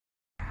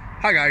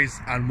Hi guys,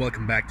 and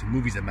welcome back to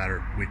Movies That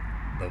Matter with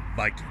the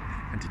Viking.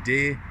 And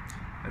today,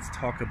 let's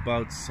talk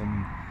about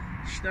some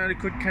Snyder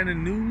Cut kind of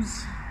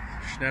news,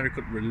 Snyder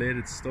Cut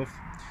related stuff.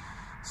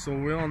 So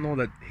we all know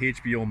that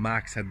HBO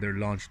Max had their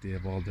launch day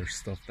of all their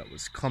stuff that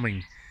was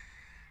coming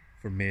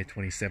for May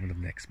 27th of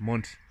next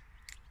month.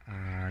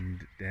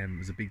 And then it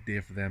was a big day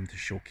for them to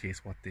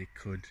showcase what they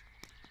could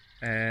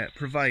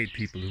provide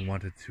people who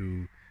wanted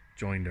to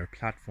join their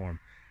platform.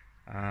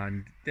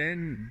 And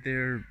then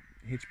their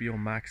HBO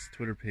Max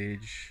Twitter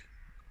page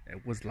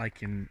was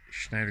liking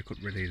Snyder Cut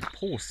related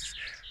posts,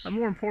 and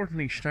more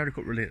importantly Snyder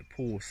Cut related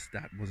posts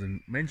that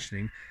wasn't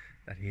mentioning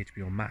that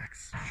HBO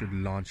Max should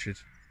launch it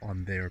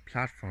on their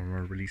platform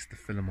or release the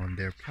film on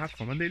their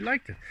platform, and they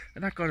liked it,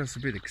 and that got us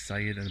a bit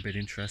excited and a bit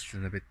interested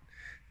and a bit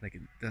like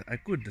a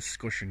good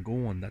discussion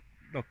going that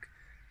look,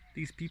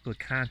 these people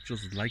can't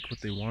just like what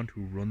they want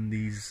who run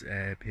these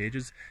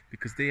pages,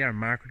 because they are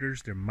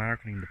marketers. They're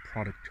marketing the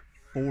product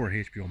for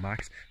HBO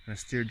Max, and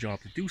it's their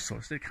job to do so.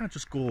 So they can't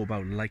just go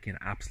about liking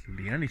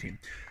absolutely anything.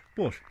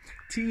 But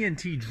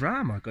TNT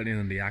Drama got in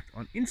on the act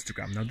on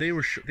Instagram. Now they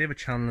have a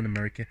channel in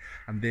America,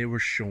 and they were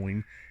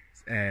showing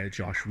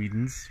Josh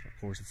Whedon's, of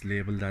course it's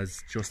labelled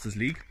as Justice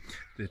League,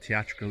 the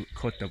theatrical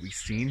cut that we've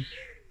seen,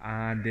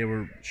 and they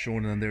were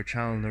showing it on their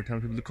channel, and they were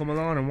telling people to come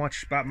along and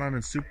watch Batman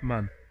and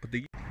Superman.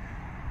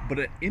 But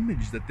an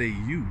image that they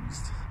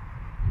used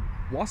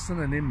wasn't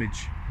an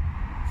image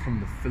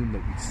from the film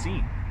that we've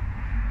seen.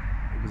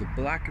 It was a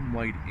black and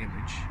white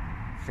image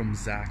from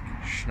Zack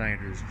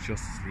Snyder's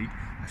Justice League,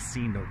 a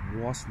scene that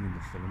wasn't in the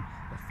film,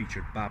 that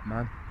featured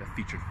Batman, that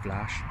featured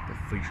Flash,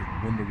 that featured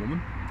Wonder Woman,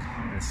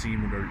 and a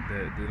scene where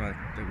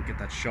they would get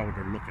that shot where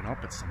they're looking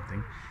up at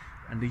something,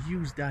 and they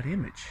used that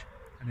image.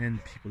 And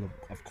then people,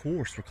 of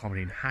course, were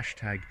commenting,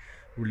 hashtag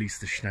release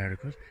the Snyder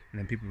Cut, and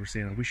then people were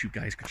saying, I wish you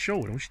guys could show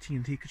it, I wish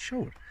TNT could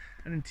show it.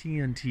 And then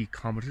TNT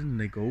commented, and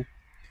they go,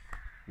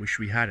 wish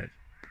we had it.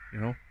 You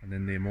know, and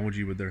then the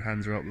emoji with their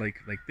hands are out like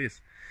this.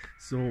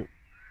 So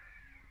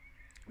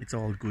it's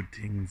all good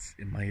things,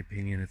 in my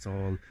opinion. It's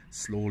all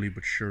slowly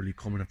but surely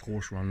coming. Of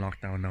course, we're on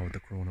lockdown now with the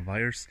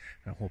coronavirus,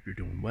 and I hope you're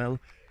doing well,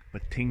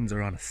 but things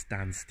are on a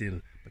standstill.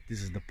 But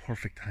this is the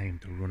perfect time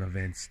to run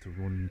events, to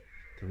run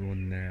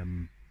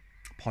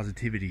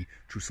positivity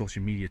through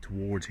social media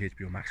towards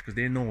HBO Max, because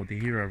they know, they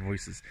hear our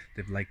voices,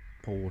 they've liked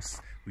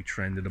posts, we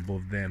trended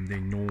above them, they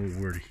know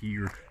we're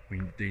here,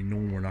 they know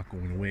we're not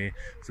going away,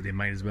 so they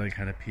might as well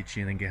kind of pitch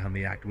in and get on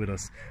the act with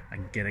us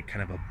and get a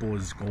kind of a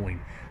buzz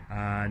going.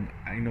 And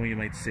I know you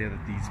might say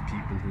that these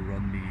people who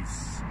run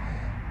these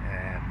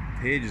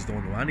pages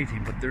don't know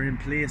anything, but they're in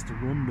place to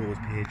run those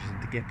pages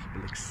and to get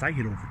people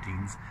excited over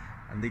things,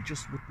 and they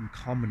just wouldn't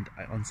comment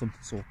on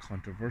something so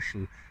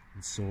controversial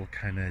and so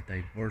kind of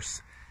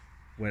diverse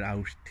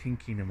without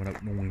thinking and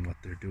without knowing what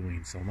they're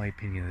doing. So in my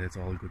opinion, it's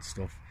all good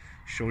stuff.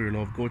 Show your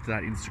love, go to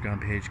that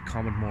Instagram page,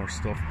 comment more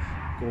stuff,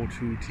 go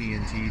to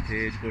TNT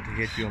page, go to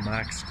HBO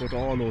Max, go to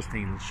all those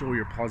things and show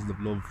your positive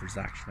love for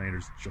Zack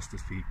Snyder's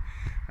Justice League.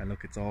 And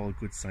look, it's all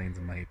good signs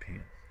in my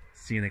opinion.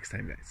 See you next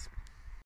time, guys.